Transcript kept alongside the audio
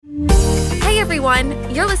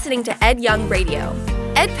everyone. You're listening to Ed Young Radio,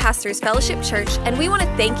 Ed Pastors Fellowship Church, and we want to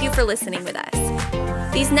thank you for listening with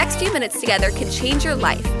us. These next few minutes together can change your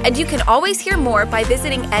life, and you can always hear more by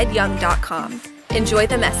visiting edyoung.com. Enjoy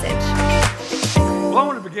the message. Well, I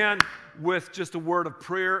want to begin with just a word of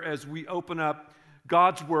prayer as we open up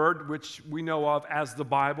God's Word, which we know of as the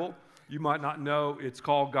Bible. You might not know it's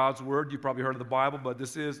called God's Word. You've probably heard of the Bible, but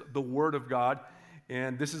this is the Word of God,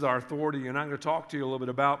 and this is our authority. And I'm going to talk to you a little bit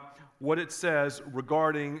about what it says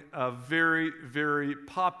regarding a very, very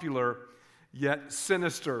popular yet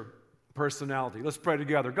sinister personality. Let's pray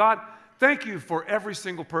together. God, thank you for every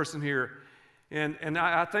single person here. And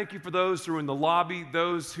I thank you for those who are in the lobby,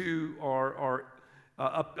 those who are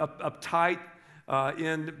uptight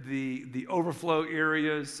in the overflow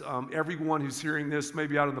areas, everyone who's hearing this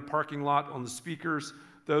maybe out in the parking lot on the speakers,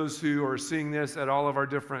 those who are seeing this at all of our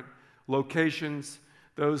different locations,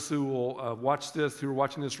 those who will watch this, who are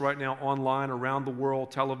watching this right now online, around the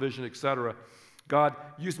world, television, etc. God,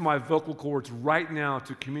 use my vocal cords right now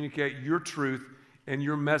to communicate your truth and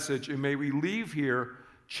your message, and may we leave here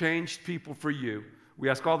changed people for you. We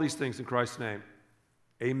ask all these things in Christ's name.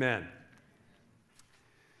 Amen.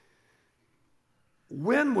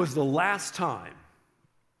 When was the last time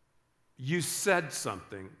you said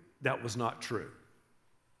something that was not true?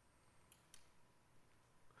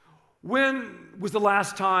 When was the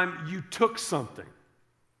last time you took something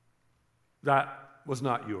that was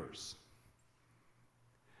not yours?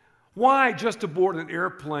 Why, just aboard an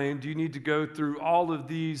airplane, do you need to go through all of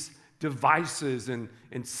these devices and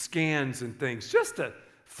scans and things just to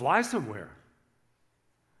fly somewhere?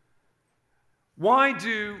 Why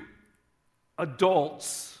do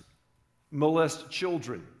adults molest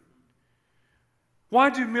children? Why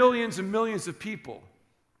do millions and millions of people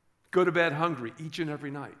go to bed hungry each and every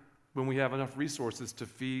night when we have enough resources to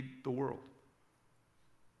feed the world?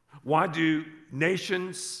 Why do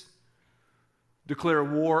nations declare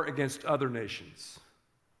war against other nations?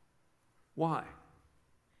 Why?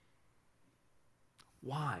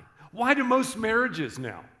 Why? Why do most marriages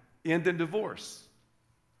now end in divorce?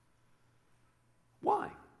 Why?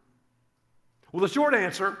 Well, the short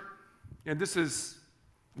answer, and this is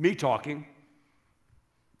me talking,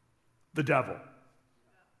 the devil.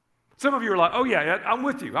 Some of you are like, oh yeah, I'm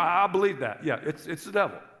with you. I believe that. Yeah, it's the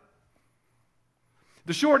devil.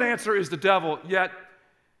 The short answer is the devil, yet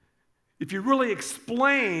if you really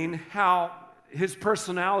explain how his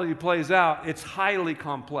personality plays out, it's highly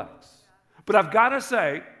complex. But I've got to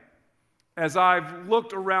say, as I've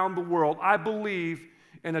looked around the world, I believe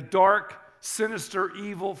in a dark, sinister,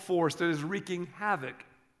 evil force that is wreaking havoc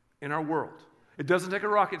in our world. It doesn't take a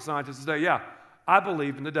rocket scientist to say, yeah, I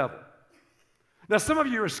believe in the devil. Now, some of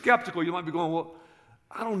you are skeptical. You might be going, well,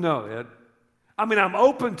 I don't know, Ed. I mean, I'm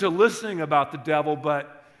open to listening about the devil,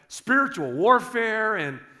 but spiritual warfare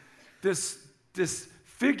and this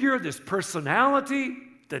figure, this personality,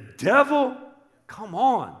 the devil, come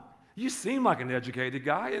on. You seem like an educated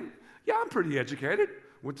guy, and yeah, I'm pretty educated.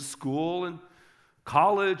 Went to school and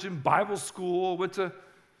college and Bible school, went to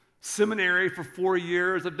seminary for 4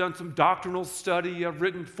 years. I've done some doctrinal study. I've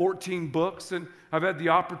written 14 books, and I've had the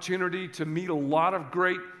opportunity to meet a lot of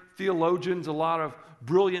great theologians, a lot of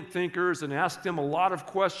brilliant thinkers, and ask them a lot of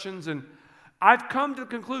questions. And I've come to the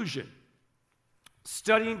conclusion,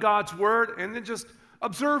 studying God's Word and then just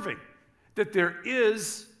observing, that there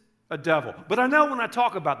is a devil. But I know when I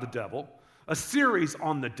talk about the devil, a series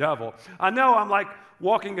on the devil, I know I'm like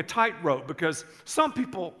walking a tightrope, because some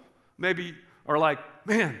people maybe are like,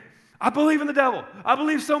 man, I believe in the devil. I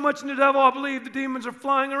believe so much in the devil. I believe the demons are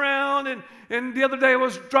flying around. And the other day I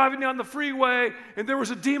was driving down the freeway, and there was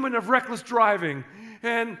a demon of reckless driving.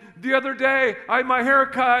 And the other day I had my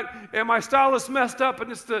haircut, and my stylist messed up,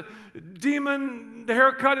 and it's the demon, the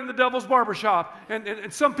haircut in the devil's barbershop.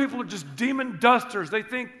 And some people are just demon dusters. They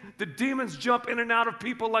think the demons jump in and out of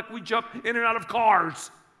people like we jump in and out of cars.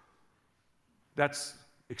 That's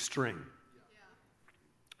extreme.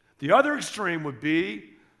 The other extreme would be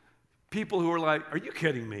people who are like, are you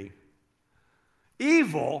kidding me?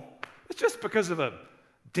 Evil, it's just because of a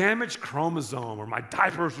damaged chromosome, or my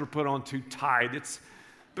diapers were put on too tight. It's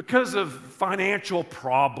because of financial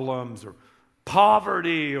problems or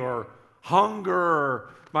poverty or hunger, or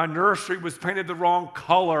my nursery was painted the wrong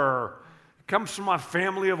color. It comes from my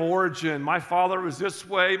family of origin. My father was this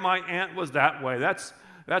way, my aunt was that way.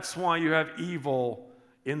 That's why you have evil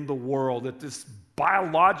in the world, that this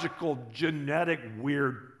biological, genetic,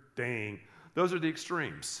 weird thing. Those are the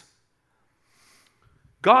extremes.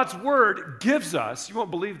 God's Word gives us, you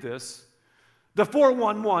won't believe this, the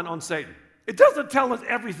 411 on Satan. It doesn't tell us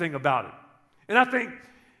everything about it. And I think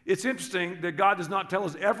it's interesting that God does not tell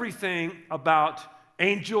us everything about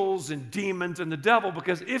angels and demons and the devil,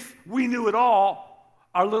 because if we knew it all,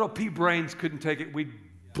 our little pea brains couldn't take it. We'd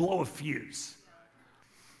blow a fuse.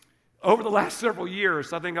 Over the last several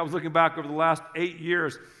years, I think I was looking back over the last 8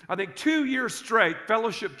 years, I think 2 years straight,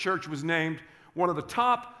 Fellowship Church was named one of the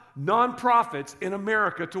top nonprofits in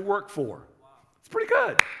America to work for. It's pretty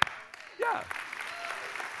good. Yeah.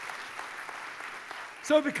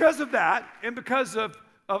 So because of that, and because of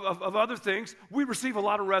other things, we receive a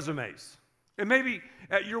lot of resumes. And maybe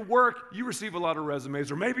at your work, you receive a lot of resumes,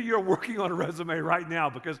 or maybe you're working on a resume right now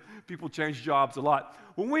because people change jobs a lot.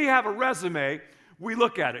 When we have a resume, we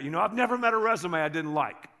look at it. You know, I've never met a resume I didn't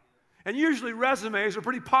like. And usually resumes are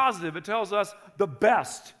pretty positive. It tells us the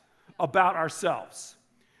best about ourselves.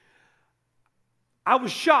 I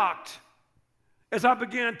was shocked as I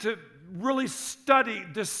began to really study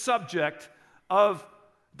this subject of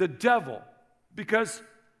the devil, because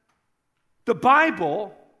the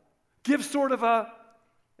Bible gives sort of a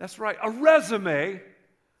resume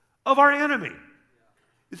of our enemy.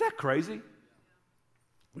 Is that crazy?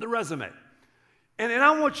 The resume. And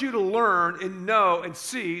I want you to learn and know and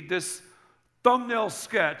see this thumbnail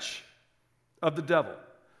sketch of the devil.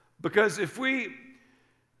 Because if we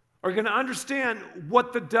are going to understand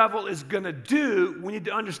what the devil is going to do, we need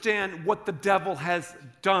to understand what the devil has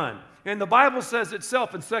done. And the Bible says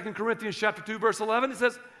itself in 2 Corinthians chapter 2, verse 11, it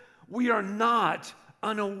says, we are not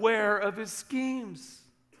unaware of his schemes.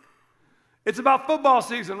 It's about football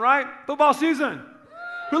season, right? Football season.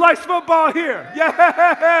 Who likes football here?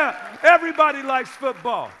 Yeah! Everybody likes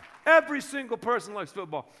football. Every single person likes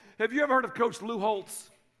football. Have you ever heard of Coach Lou Holtz?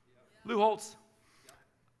 Lou Holtz?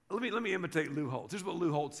 Let me imitate Lou Holtz. Here's what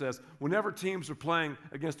Lou Holtz says whenever teams are playing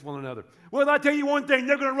against one another. Well, I tell you one thing,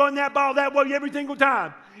 they're going to run that ball that way every single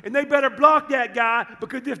time. And they better block that guy,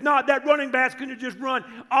 because if not, that running back's going to just run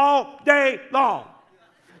all day long.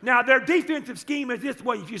 Now, their defensive scheme is this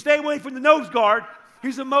way. If you stay away from the nose guard,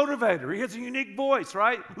 he's a motivator. He has a unique voice,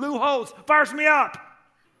 right? Lou Holtz fires me up.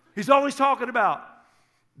 He's always talking about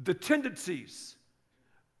the tendencies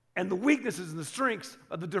and the weaknesses and the strengths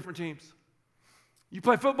of the different teams. You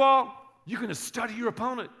play football, you're going to study your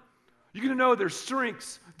opponent. You're going to know their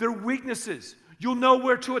strengths, their weaknesses. You'll know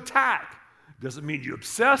where to attack. Doesn't mean you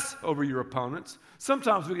obsess over your opponents.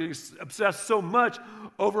 Sometimes we get obsessed so much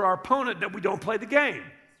over our opponent that we don't play the game.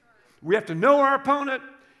 We have to know our opponent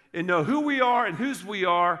and know who we are and whose we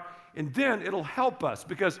are, and then it'll help us.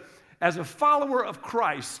 Because as a follower of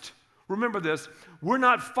Christ, remember this, we're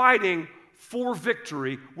not fighting for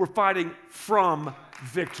victory, we're fighting from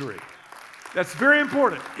victory. That's very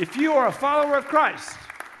important. If you are a follower of Christ,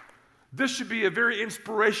 this should be a very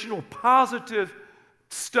inspirational, positive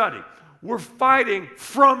study. We're fighting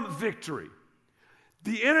from victory.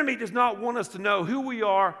 The enemy does not want us to know who we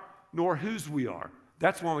are nor whose we are.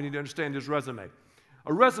 That's why we need to understand his resume.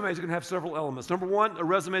 A resume is going to have several elements. Number one, a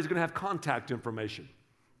resume is going to have contact information.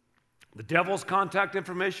 The devil's contact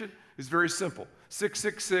information is very simple.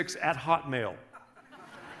 666 at Hotmail.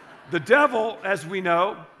 The devil, as we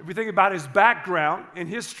know, if we think about his background and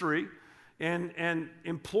history and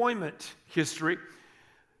employment history,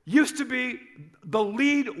 used to be the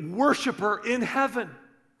lead worshiper in heaven.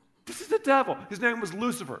 This is the devil. His name was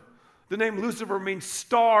Lucifer. The name Lucifer means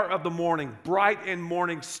star of the morning, bright and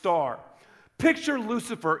morning star. Picture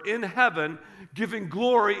Lucifer in heaven giving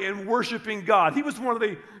glory and worshiping God. He was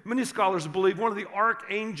many scholars believe, one of the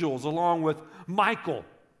archangels, along with Michael,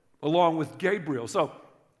 along with Gabriel. So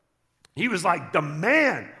he was like the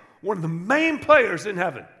man, one of the main players in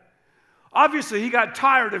heaven. Obviously, he got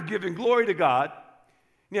tired of giving glory to God.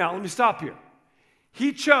 Now, let me stop here.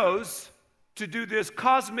 He chose to do this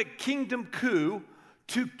cosmic kingdom coup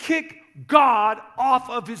to kick God off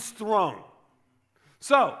of his throne.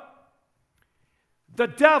 So, the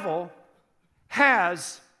devil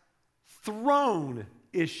has throne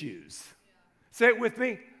issues. Say it with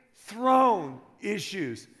me. Throne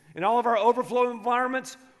issues. In all of our overflow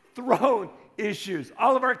environments, throne issues.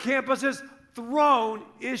 All of our campuses, throne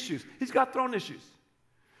issues. He's got throne issues.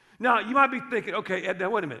 Now, you might be thinking, okay, Ed, now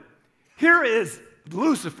wait a minute. Here is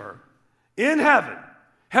Lucifer in heaven.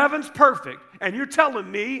 Heaven's perfect. And you're telling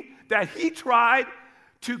me that he tried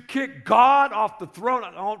to kick God off the throne?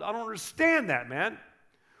 I don't understand that, man.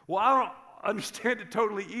 Well, I don't understand it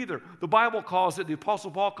totally either. The Bible calls it, the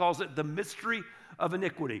Apostle Paul calls it, the mystery of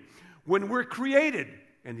iniquity. When we're created,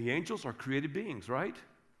 and the angels are created beings, right?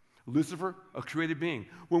 Lucifer, a created being.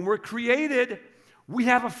 When we're created, we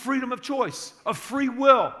have a freedom of choice, a free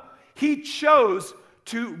will. He chose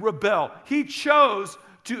to rebel. He chose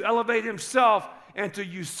to elevate himself and to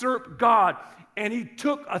usurp God. And he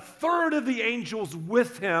took a third of the angels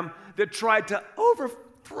with him that tried to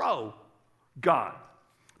overthrow God.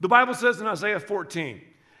 The Bible says in Isaiah 14,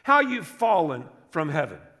 how you've fallen from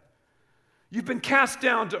heaven. You've been cast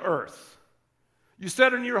down to earth. You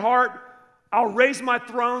said in your heart, I'll raise my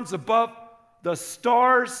thrones above the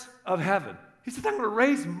stars of heaven. He said, I'm going to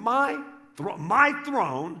raise my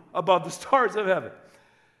throne above the stars of heaven,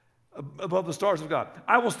 above the stars of God.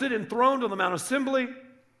 I will sit enthroned on the Mount Assembly.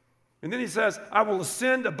 And then he says, I will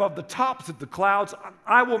ascend above the tops of the clouds.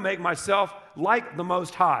 I will make myself like the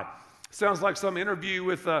Most High. Sounds like some interview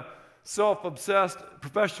with a self-obsessed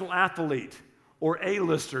professional athlete or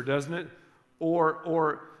A-lister, doesn't it?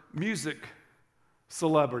 Or music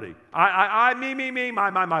celebrity. I, me, my,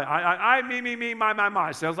 I, me,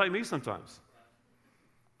 my. Sounds like me sometimes.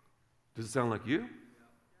 Does it sound like you?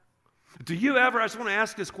 Do you ever, I just want to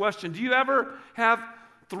ask this question, do you ever have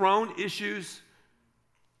throne issues?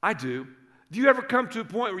 I do. Do you ever come to a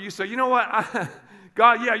point where you say, you know what,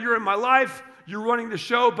 God, yeah, you're in my life, you're running the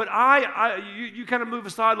show, but you kind of move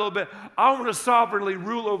aside a little bit. I want to sovereignly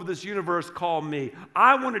rule over this universe called me.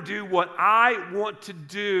 I want to do what I want to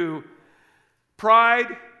do.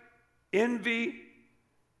 Pride, envy,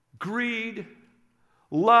 greed,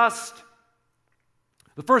 lust.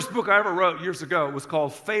 The first book I ever wrote years ago was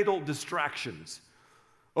called Fatal Distractions,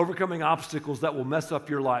 Overcoming Obstacles That Will Mess Up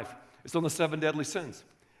Your Life. It's on the 7 deadly sins.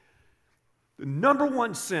 The number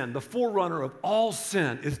one sin, the forerunner of all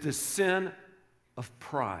sin, is the sin of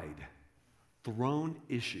pride, throne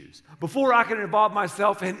issues. Before I can involve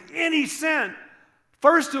myself in any sin,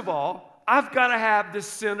 first of all, I've got to have this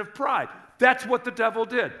sin of pride. That's what the devil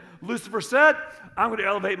did. Lucifer said, I'm going to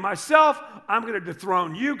elevate myself. I'm going to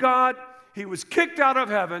dethrone you, God. He was kicked out of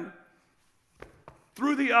heaven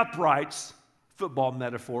through the uprights, football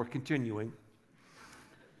metaphor continuing.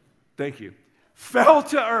 Thank you. Fell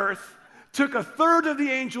to earth, took a third of the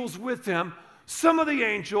angels with him. Some of the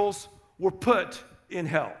angels were put in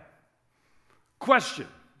hell. Question,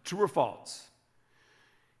 true or false?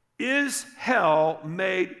 Is hell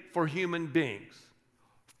made for human beings?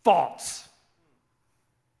 False.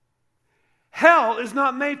 Hell is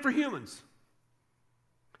not made for humans.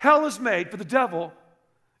 Hell is made for the devil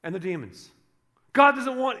and the demons. God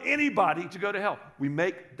doesn't want anybody to go to hell. We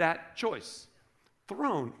make that choice.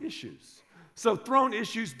 Throne issues. So throne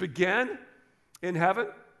issues began in heaven.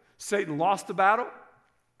 Satan lost the battle.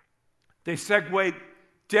 They segued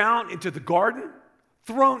down into the garden.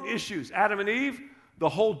 Throne issues. Adam and Eve, the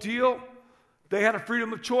whole deal. They had a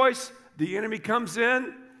freedom of choice. The enemy comes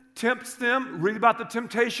in, tempts them. Read about the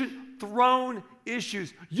temptation. Throne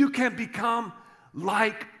issues. You can become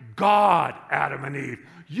like God, Adam and Eve.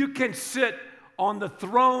 You can sit on the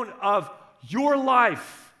throne of your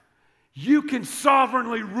life. You can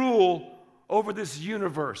sovereignly rule over this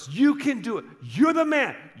universe. You can do it. You're the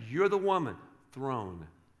man. You're the woman. Throne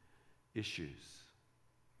issues.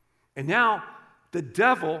 And now the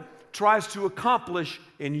devil tries to accomplish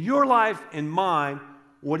in your life and mine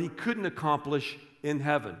what he couldn't accomplish in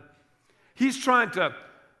heaven. He's trying to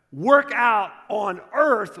work out on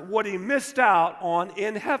earth what he missed out on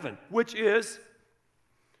in heaven, which is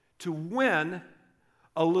to win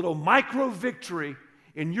a little micro victory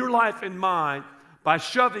in your life and mine by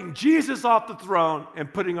shoving Jesus off the throne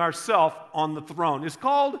and putting ourselves on the throne. It's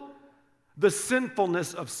called the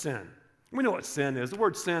sinfulness of sin. We know what sin is. The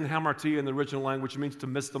word sin, hamartia, in the original language means to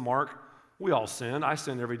miss the mark. We all sin. I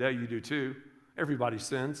sin every day. You do too. Everybody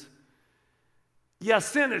sins. Yes,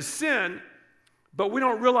 sin is sin, but we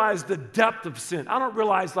don't realize the depth of sin. I don't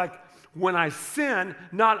realize, like, when I sin,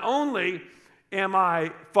 not only am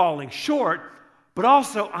I falling short, but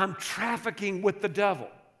also I'm trafficking with the devil.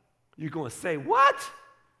 You're going to say, what?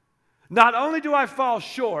 Not only do I fall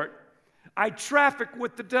short, I traffic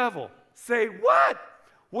with the devil. Say, what?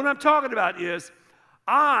 What I'm talking about is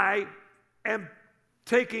I am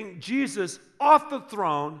taking Jesus off the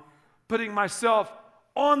throne, putting myself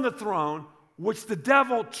on the throne, which the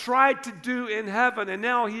devil tried to do in heaven, and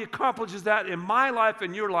now he accomplishes that in my life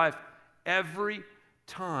and your life every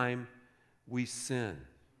time we sin.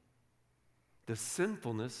 The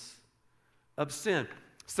sinfulness of sin.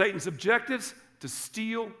 Satan's objectives: to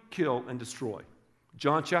steal, kill, and destroy.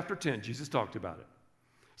 John chapter 10, Jesus talked about it.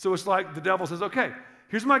 So it's like the devil says, okay,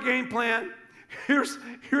 here's my game plan. Here's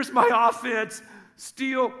my offense.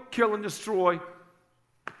 Steal, kill, and destroy.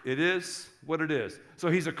 It is what it is. So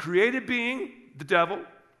he's a created being, the devil.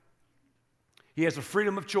 He has a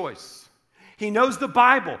freedom of choice. He knows the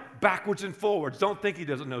Bible backwards and forwards. Don't think he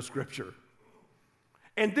doesn't know Scripture.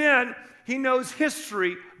 And then he knows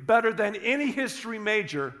history better than any history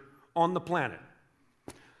major on the planet.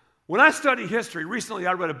 When I study history, recently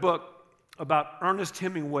I read a book about Ernest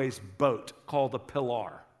Hemingway's boat called the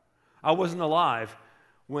Pilar. I wasn't alive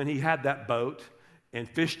when he had that boat and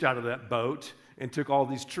fished out of that boat and took all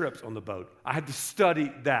these trips on the boat. I had to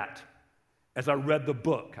study that as I read the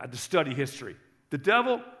book. I had to study history. The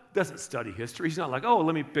devil doesn't study history. He's not like, oh,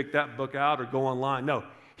 let me pick that book out or go online. No,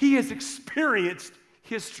 he has experienced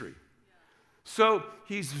history. So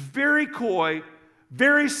he's very coy,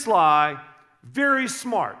 very sly, very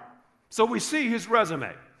smart. So we see his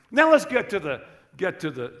resume. Now let's get to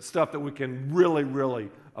the stuff that we can really, really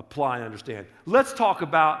apply and understand. Let's talk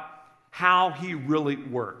about how he really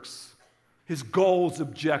works. His goals,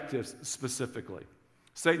 objectives specifically.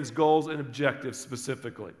 Satan's goals and objectives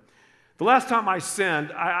specifically. The last time I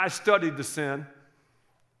sinned, I studied the sin,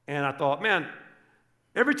 and I thought, man,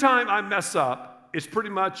 every time I mess up, it's pretty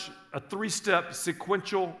much a 3-step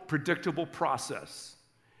sequential, predictable process.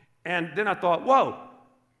 And then I thought, whoa,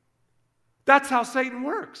 that's how Satan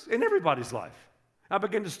works in everybody's life. I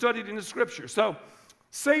began to study it in the scripture. So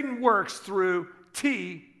Satan works through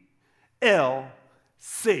TLC.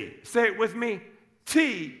 Say it with me,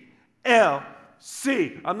 TLC.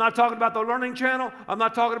 I'm not talking about the Learning Channel. I'm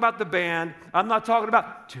not talking about the band. I'm not talking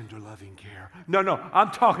about tender loving care. No, I'm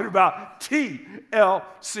talking about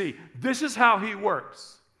TLC. This is how he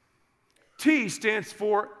works. T stands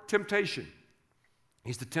for temptation.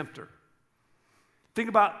 He's the tempter. Think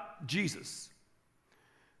about Jesus.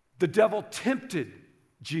 The devil tempted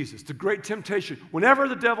Jesus, the great temptation. Whenever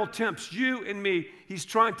the devil tempts you and me, he's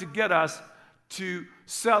trying to get us to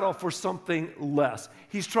settle for something less.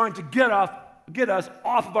 He's trying to get us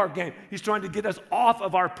off of our game. He's trying to get us off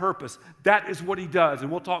of our purpose. That is what he does, and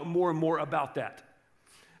we'll talk more and more about that.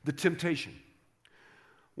 The temptation.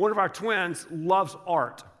 One of our twins loves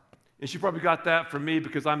art, and she probably got that from me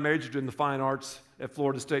because I majored in the fine arts at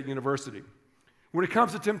Florida State University. When it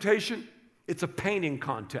comes to temptation, it's a painting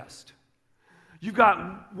contest. You've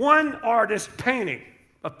got one artist painting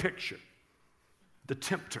a picture, the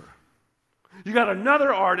tempter. You got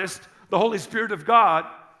another artist, the Holy Spirit of God,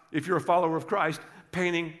 if you're a follower of Christ,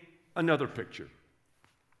 painting another picture.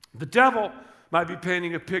 The devil might be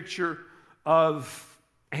painting a picture of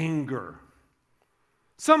anger.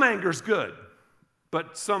 Some anger is good,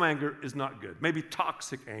 but some anger is not good. Maybe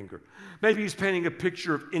toxic anger. Maybe he's painting a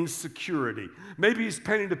picture of insecurity. Maybe he's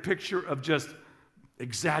painting a picture of just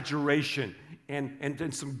exaggeration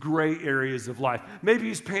and some gray areas of life. Maybe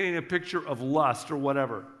he's painting a picture of lust or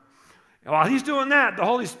whatever. And while he's doing that, the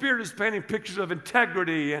Holy Spirit is painting pictures of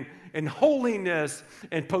integrity and holiness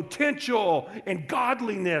and potential and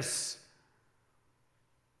godliness.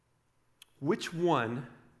 Which one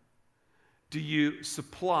do you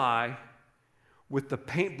supply with the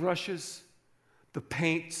paintbrushes, the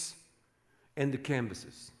paints, and the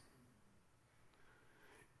canvases?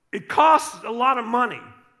 It costs a lot of money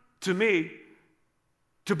to me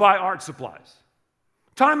to buy art supplies.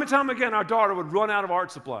 Time and time again, our daughter would run out of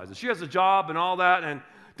art supplies. And she has a job and all that. And,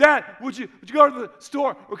 Dad, would you go to the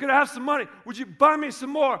store? Or could I have some money? Would you buy me some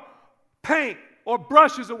more paint or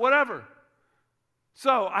brushes or whatever?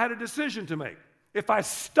 So I had a decision to make. If I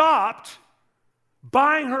stopped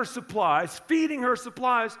buying her supplies, feeding her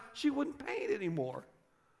supplies, she wouldn't paint anymore.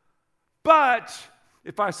 But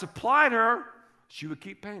if I supplied her, she would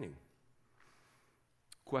keep painting.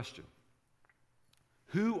 Question.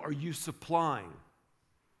 Who are you supplying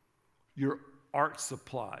your art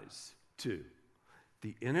supplies to?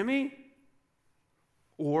 The enemy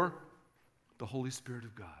or the Holy Spirit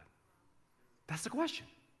of God? That's the question.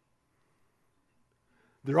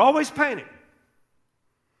 They're always painting.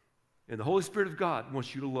 And the Holy Spirit of God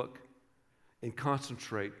wants you to look and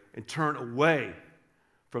concentrate and turn away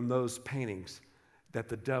from those paintings that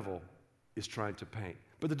the devil is trying to paint.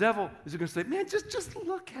 But the devil is going to say, man, just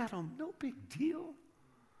look at them. No big deal.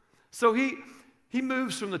 So he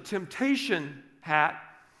moves from the temptation hat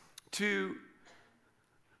to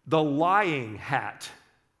the lying hat.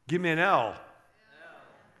 Give me an L.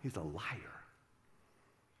 He's a liar.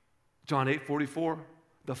 John 8:44,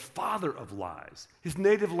 the father of lies. His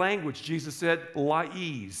native language, Jesus said,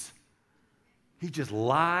 lies. He just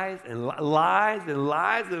lies and lies and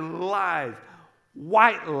lies and lies.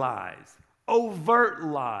 White lies. Overt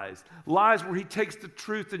lies. Lies where he takes the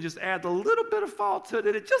truth and just adds a little bit of falsehood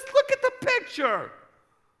in it. Just look at the picture.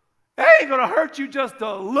 It ain't going to hurt you just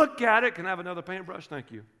to look at it. Can I have another paintbrush?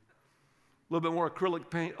 Thank you. A little bit more acrylic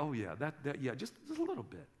paint. Oh, yeah, just a little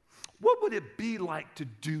bit. What would it be like to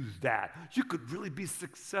do that? You could really be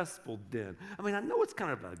successful then. I mean, I know it's kind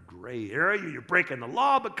of a gray area. You're breaking the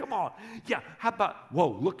law, but come on. Yeah, how about, whoa,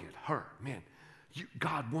 look at her. Man,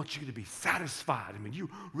 God wants you to be satisfied. I mean, you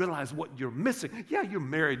realize what you're missing. Yeah, you're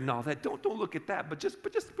married and all that. Don't look at that, but just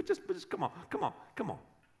come on.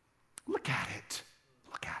 Look at it.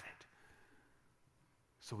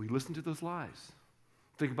 So we listen to those lies.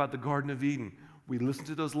 Think about the Garden of Eden. We listen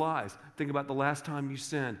to those lies. Think about the last time you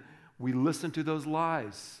sinned. We listen to those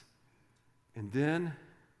lies. And then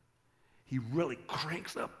he really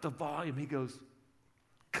cranks up the volume. He goes,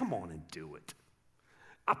 come on and do it.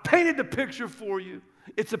 I painted the picture for you.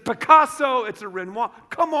 It's a Picasso. It's a Renoir.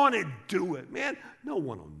 Come on and do it, man. No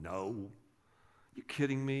one will know. You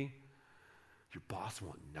kidding me? Your boss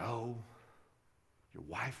won't know. Your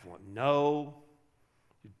wife won't know.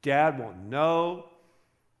 Your dad won't know.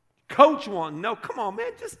 Your coach won't know. Come on,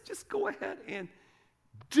 man. Just go ahead and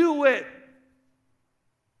do it.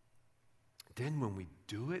 Then when we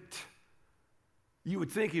do it, you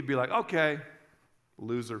would think he'd be like, okay,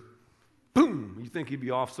 loser. Boom, you think he'd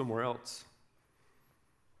be off somewhere else.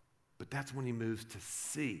 But that's when he moves to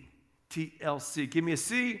C, TLC. Give me a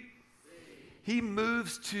C. He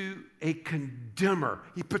moves to a condemner.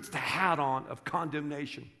 He puts the hat on of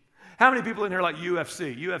condemnation. How many people in here like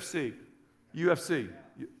UFC?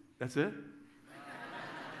 That's it?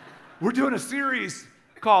 We're doing a series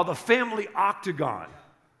called The Family Octagon,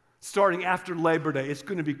 starting after Labor Day. It's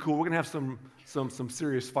going to be cool. We're going to have some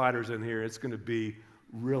serious fighters in here. It's going to be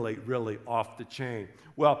really, really off the chain.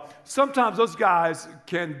 Well, sometimes those guys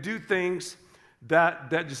can do things that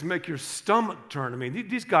just make your stomach turn. I mean,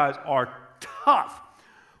 these guys are tough.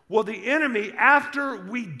 Well, the enemy, after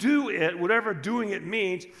we do it, whatever doing it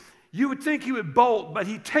means, you would think he would bolt, but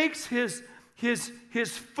he takes his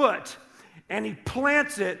foot and he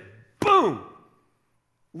plants it, boom,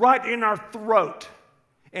 right in our throat.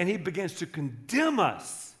 And he begins to condemn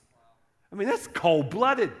us. I mean, that's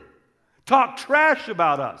cold-blooded. Talk trash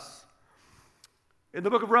about us. In the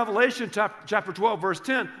book of Revelation, chapter 12, verse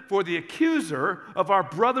 10, for the accuser of our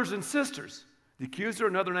brothers and sisters, the accuser,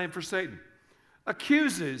 another name for Satan,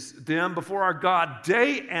 accuses them before our God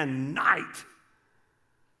day and night.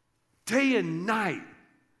 Day and night.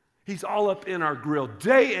 He's all up in our grill.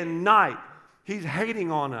 Day and night. He's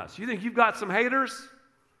hating on us. You think you've got some haters?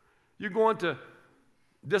 You're going to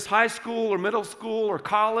this high school or middle school or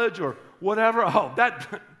college or whatever.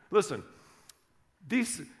 Listen,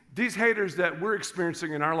 these haters that we're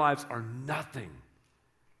experiencing in our lives are nothing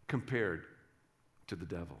compared to the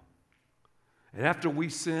devil. And after we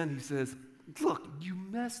sin, he says, look, you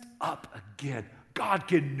messed up again. God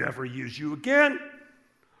can never use you again.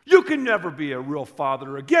 You can never be a real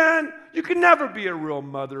father again. You can never be a real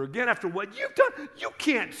mother again. After what you've done, you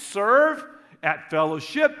can't serve at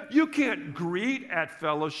fellowship. You can't greet at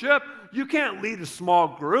fellowship. You can't lead a small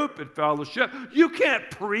group at fellowship. You can't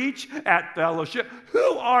preach at fellowship.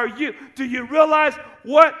 Who are you? Do you realize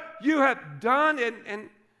what you have done? And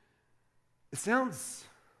it sounds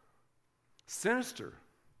sinister,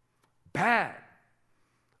 bad,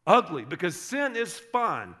 ugly, because sin is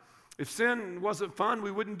fun. If sin wasn't fun,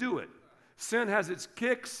 we wouldn't do it. Sin has its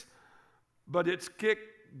kicks, but its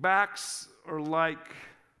kickbacks are like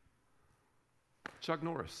Chuck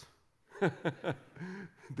Norris.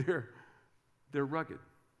 They're rugged.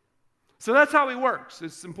 So that's how he works.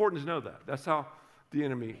 It's important to know that. That's how the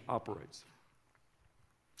enemy operates.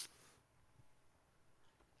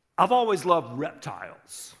 I've always loved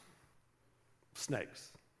reptiles, snakes.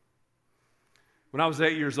 When I was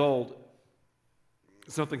 8 years old,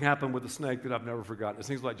 something happened with a snake that I've never forgotten. It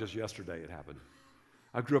seems like just yesterday it happened.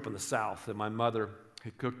 I grew up in the South, and my mother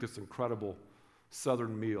had cooked this incredible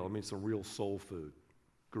Southern meal. I mean, some real soul food.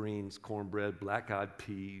 Greens, cornbread, black-eyed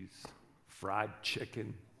peas, fried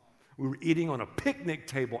chicken. We were eating on a picnic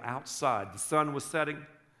table outside. The sun was setting.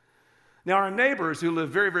 Now, our neighbors who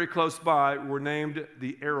lived very, very close by were named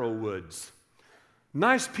the Arrowwoods.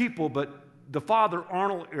 Nice people, but the father,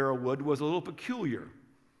 Arnold Arrowwood, was a little peculiar.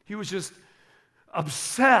 He was just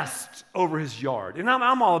obsessed over his yard. And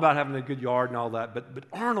I'm all about having a good yard and all that, but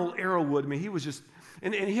Arnold Arrowwood, I mean, he was just,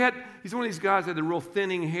 and he's one of these guys that had the real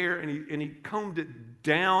thinning hair, and he combed it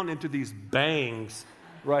down into these bangs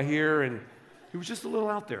right here, and he was just a little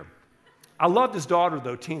out there. I loved his daughter,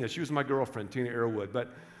 though, Tina. She was my girlfriend, Tina Arrowwood, but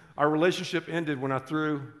our relationship ended when I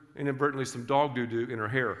threw inadvertently some dog doo-doo in her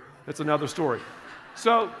hair. That's another story.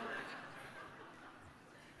 So,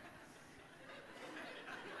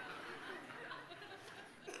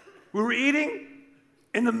 we were eating.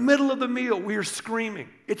 In the middle of the meal, we are screaming.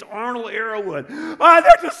 It's Arnold Arrowwood. Oh,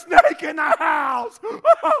 there's a snake in the house.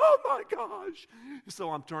 Oh, my gosh. So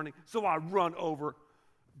I'm turning. So I run over,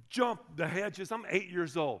 jump the hedges. I'm 8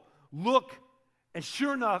 years old. Look, and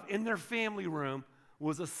sure enough, in their family room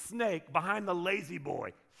was a snake behind the lazy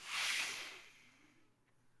boy.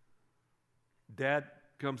 Dad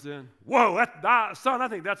comes in. Whoa, son, I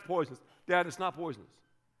think that's poisonous. Dad, it's not poisonous.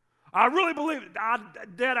 I really believe it.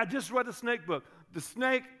 Dad, I just read the snake book. The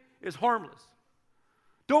snake is harmless.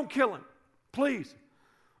 Don't kill him, please.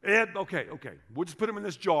 Ed, okay. We'll just put him in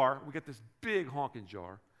this jar. We got this big honking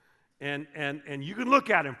jar. And you can look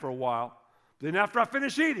at him for a while. Then after I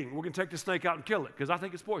finish eating, we're going to take the snake out and kill it because I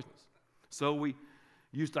think it's poisonous. So we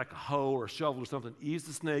used like a hoe or a shovel or something, eased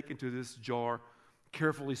the snake into this jar,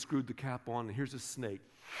 carefully screwed the cap on, and here's a snake.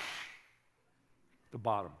 The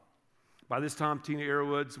bottom. By this time, Tina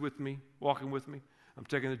Arrowwood's with me, walking with me. I'm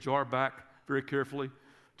taking the jar back very carefully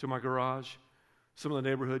to my garage. Some of the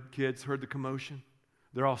neighborhood kids heard the commotion.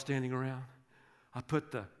 They're all standing around. I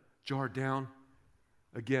put the jar down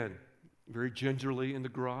again, very gingerly in the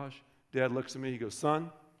garage. Dad looks at me. He goes,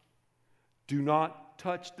 son, do not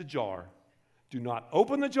touch the jar. Do not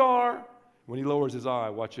open the jar. When he lowers his eye,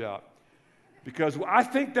 watch out. Because I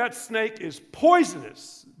think that snake is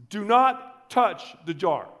poisonous. Do not touch the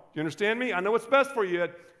jar. Do you understand me? I know what's best for you,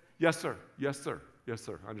 Ed. Yes, sir. Yes, sir. Yes,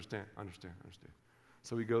 sir. Understand.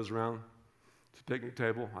 So he goes around to the picnic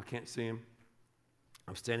table. I can't see him.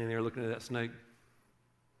 I'm standing there looking at that snake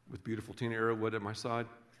with beautiful Tina Arrowwood at my side.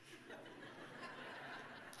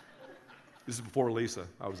 This is before Lisa.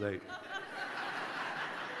 I was 8.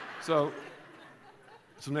 So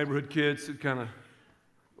some neighborhood kids had kind of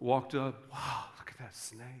walked up. Wow, look at that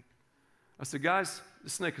snake. I said, guys,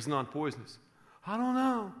 this snake is non-poisonous. I don't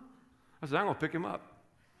know. I said, I'm going to pick him up.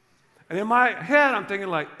 And in my head, I'm thinking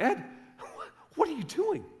like, Ed, what are you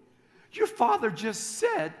doing? Your father just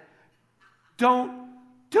said, don't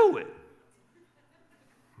do it.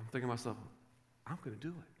 I'm thinking to myself, I'm going to do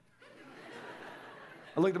it.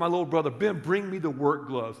 I looked at my little brother, Ben, bring me the work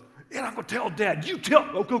gloves. And I'm going to tell Dad, you tell.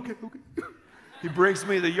 Okay. He brings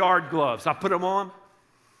me the yard gloves. I put them on,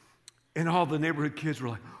 and all the neighborhood kids were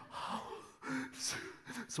like, oh.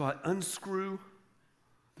 So I unscrew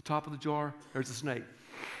the top of the jar. There's a snake.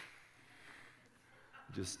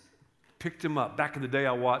 Just picked him up. Back in the day,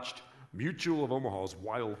 I watched Mutual of Omaha's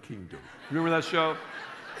Wild Kingdom. Remember that show?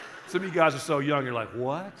 Some of you guys are so young, you're like,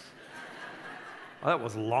 what? Well, that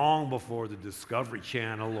was long before the Discovery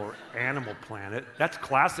Channel or Animal Planet. That's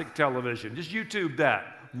classic television. Just YouTube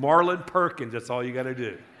that. Marlon Perkins, that's all you got to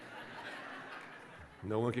do.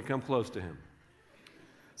 No one can come close to him.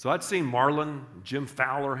 So I'd seen Marlon, Jim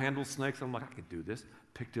Fowler handle snakes. I'm like, I could do this.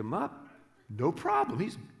 Picked him up. No problem.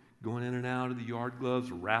 He's going in and out of the yard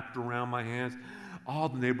gloves, wrapped around my hands. All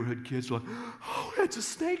the neighborhood kids are like, oh, that's a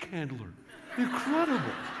snake handler. Incredible.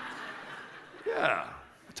 Yeah,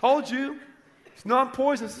 I told you. It's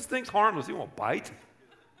non-poisonous. This thing's harmless. He won't bite.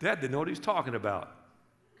 Dad didn't know what he was talking about.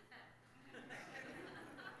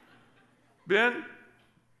 Ben,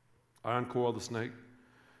 I uncoiled the snake.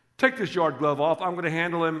 Take this yard glove off. I'm going to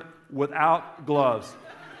handle him without gloves.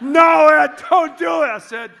 No, Ed, don't do it. I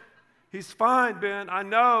said, he's fine, Ben. I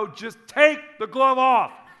know. Just take the glove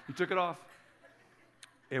off. He took it off.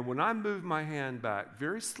 And when I moved my hand back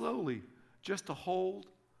very slowly just to hold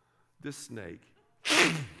this snake,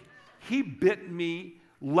 he bit me,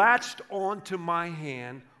 latched onto my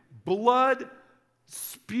hand, blood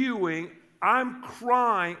spewing. I'm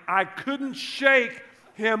crying. I couldn't shake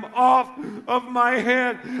him off of my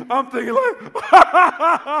hand. I'm thinking like,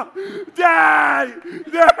 Dad!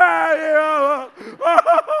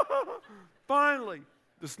 Finally,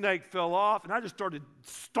 the snake fell off, and I just started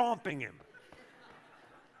stomping him.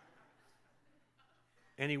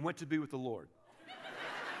 And he went to be with the Lord.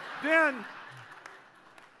 Then,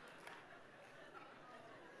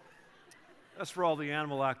 that's for all the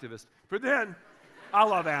animal activists. But then, I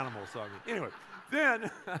love animals. So anyway,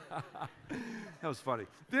 then, that was funny.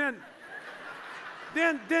 Then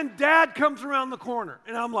Dad comes around the corner,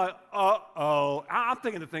 and I'm like, uh-oh. I'm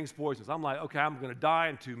thinking the thing's poisonous. I'm like, okay, I'm going to die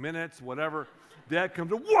in 2 minutes, whatever. Dad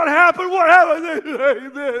comes in, what happened?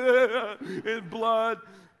 In blood.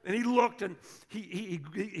 And he looked, and he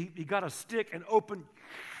got a stick and opened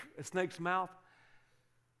a snake's mouth.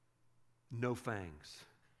 No fangs.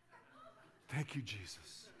 Thank you,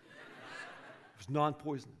 Jesus. It was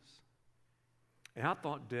non-poisonous. And I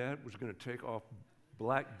thought Dad was going to take off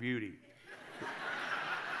Black Beauty.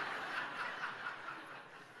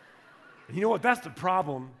 And you know what? That's the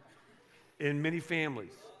problem in many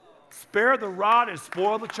families. Spare the rod and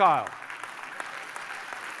spoil the child.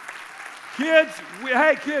 Kids,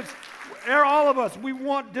 all of us, we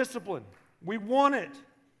want discipline. We want it.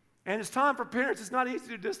 And it's time for parents. It's not easy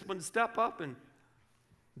to discipline, to step up and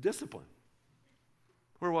discipline.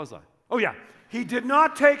 Where was I? Oh, yeah. He did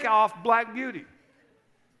not take off Black Beauty.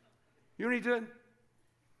 You know what he did?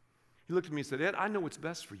 He looked at me and said, Ed, I know what's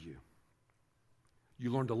best for you.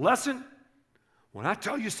 You learned a lesson. When I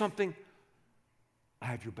tell you something, I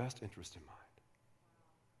have your best interest in mind.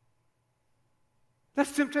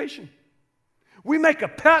 That's temptation. We make a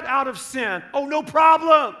pet out of sin. Oh, no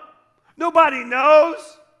problem. Nobody knows.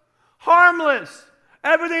 Harmless.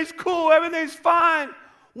 Everything's cool. Everything's fine.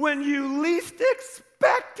 When you least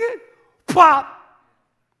expect it, pop.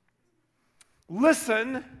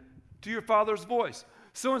 Listen to your Father's voice.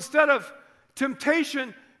 So instead of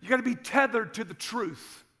temptation, you got to be tethered to the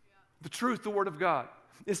truth. The truth, the Word of God.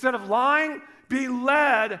 Instead of lying, be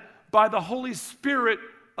led by the Holy Spirit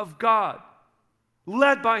of God.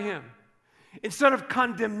 Led by Him. Instead of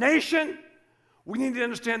condemnation, we need to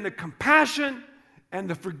understand the compassion and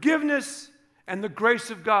the forgiveness and the grace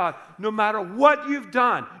of God. No matter what you've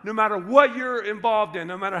done, no matter what you're involved in,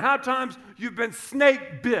 no matter how times you've been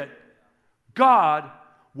snake bit, God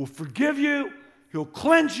will forgive you, He'll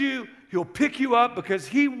cleanse you, He'll pick you up because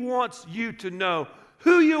He wants you to know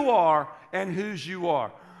who you are and whose you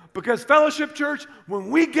are. Because Fellowship Church, when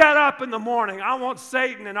we get up in the morning, I want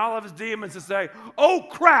Satan and all of his demons to say, oh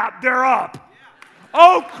crap, they're up.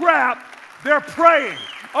 Oh crap, they're praying.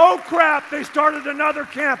 Oh crap, they started another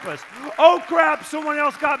campus. Oh crap, someone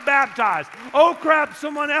else got baptized. Oh crap,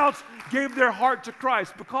 someone else gave their heart to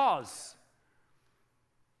Christ. Because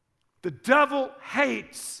the devil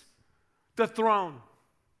hates the throne.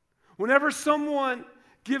 Whenever someone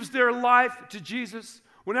gives their life to Jesus,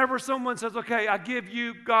 whenever someone says, okay, I give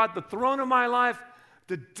you, God, the throne of my life,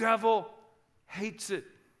 the devil hates it.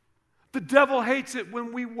 The devil hates it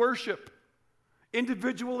when we worship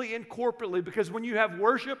individually and corporately, because when you have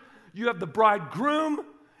worship, you have the bridegroom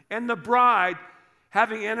and the bride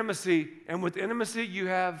having intimacy, and with intimacy, you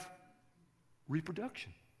have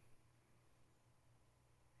reproduction.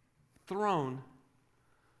 Throne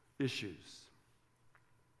issues.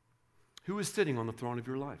 Who is sitting on the throne of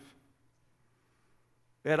your life?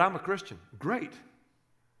 Ed, I'm a Christian. Great.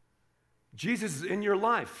 Jesus is in your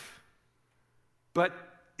life. But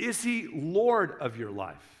is He Lord of your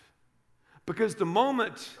life? Because the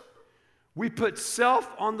moment we put self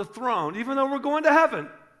on the throne, even though we're going to heaven,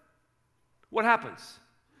 what happens?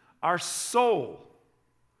 Our soul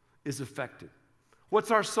is affected.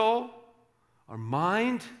 What's our soul? Our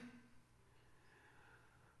mind,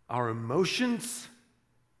 our emotions,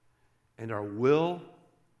 and our will,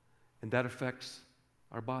 and that affects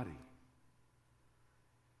our body.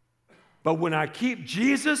 But when I keep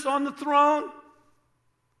Jesus on the throne,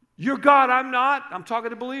 you're God, I'm not. I'm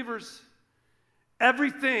talking to believers.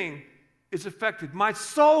 Everything is affected. My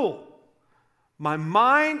soul, my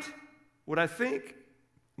mind, what I think,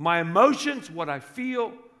 my emotions, what I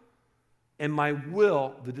feel, and my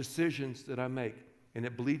will, the decisions that I make. And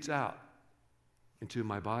it bleeds out into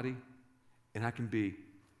my body, and I can be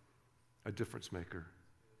a difference maker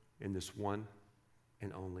in this one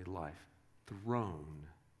and only life. Throne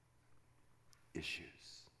issues.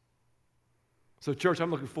 So, church,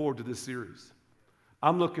 I'm looking forward to this series.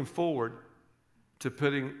 I'm looking forward to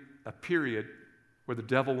putting a period where the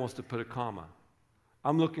devil wants to put a comma.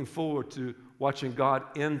 I'm looking forward to watching God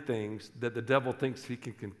end things that the devil thinks he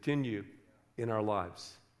can continue in our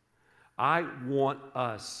lives. I want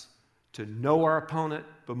us to know our opponent,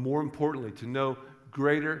 but more importantly, to know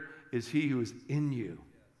greater is He who is in you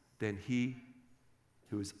than he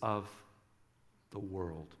who is of the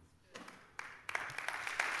world.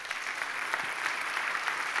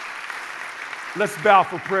 Let's bow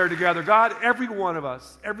for prayer together. God, every one of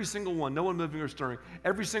us, every single one, no one moving or stirring,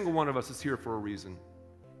 every single one of us is here for a reason.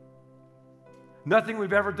 Nothing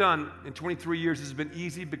we've ever done in 23 years has been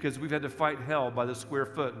easy because we've had to fight hell by the square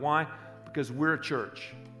foot. Why? Because we're a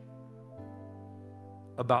church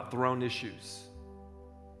about throne issues,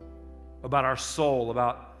 about our soul,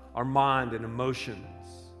 about our mind and emotions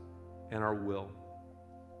and our will.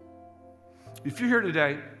 If you're here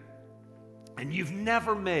today and you've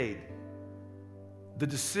never made the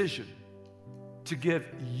decision to give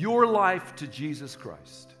your life to Jesus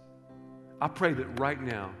Christ, I pray that right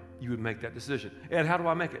now you would make that decision. And how do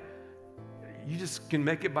I make it? You just can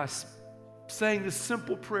make it by saying this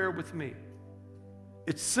simple prayer with me.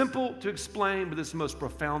 It's simple to explain, but it's the most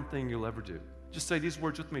profound thing you'll ever do. Just say these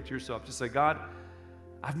words with me to yourself. Just say, God,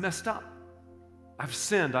 I've messed up. I've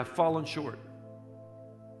sinned. I've fallen short.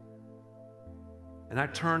 And I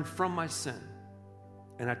turn from my sin,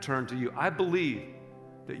 and I turn to you. I believe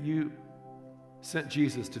that you sent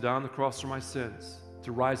Jesus to die on the cross for my sins,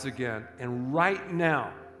 to rise again. And right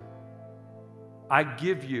now, I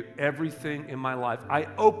give you everything in my life. I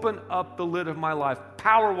open up the lid of my life,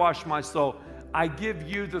 power wash my soul. I give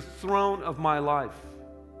you the throne of my life.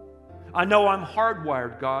 I know I'm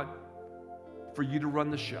hardwired, God, for you to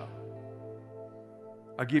run the show.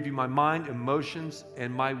 I give you my mind, emotions,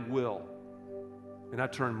 and my will. And I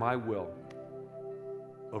turn my will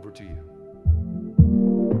over to you.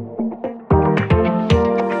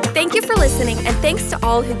 Thank you for listening, and thanks to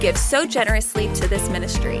all who give so generously to this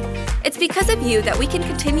ministry. It's because of you that we can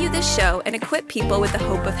continue this show and equip people with the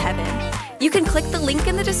hope of heaven. You can click the link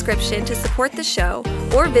in the description to support the show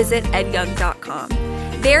or visit edyoung.com.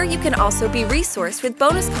 There you can also be resourced with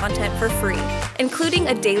bonus content for free, including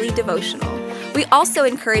a daily devotional. We also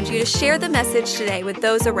encourage you to share the message today with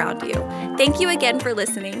those around you. Thank you again for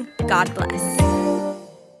listening. God bless.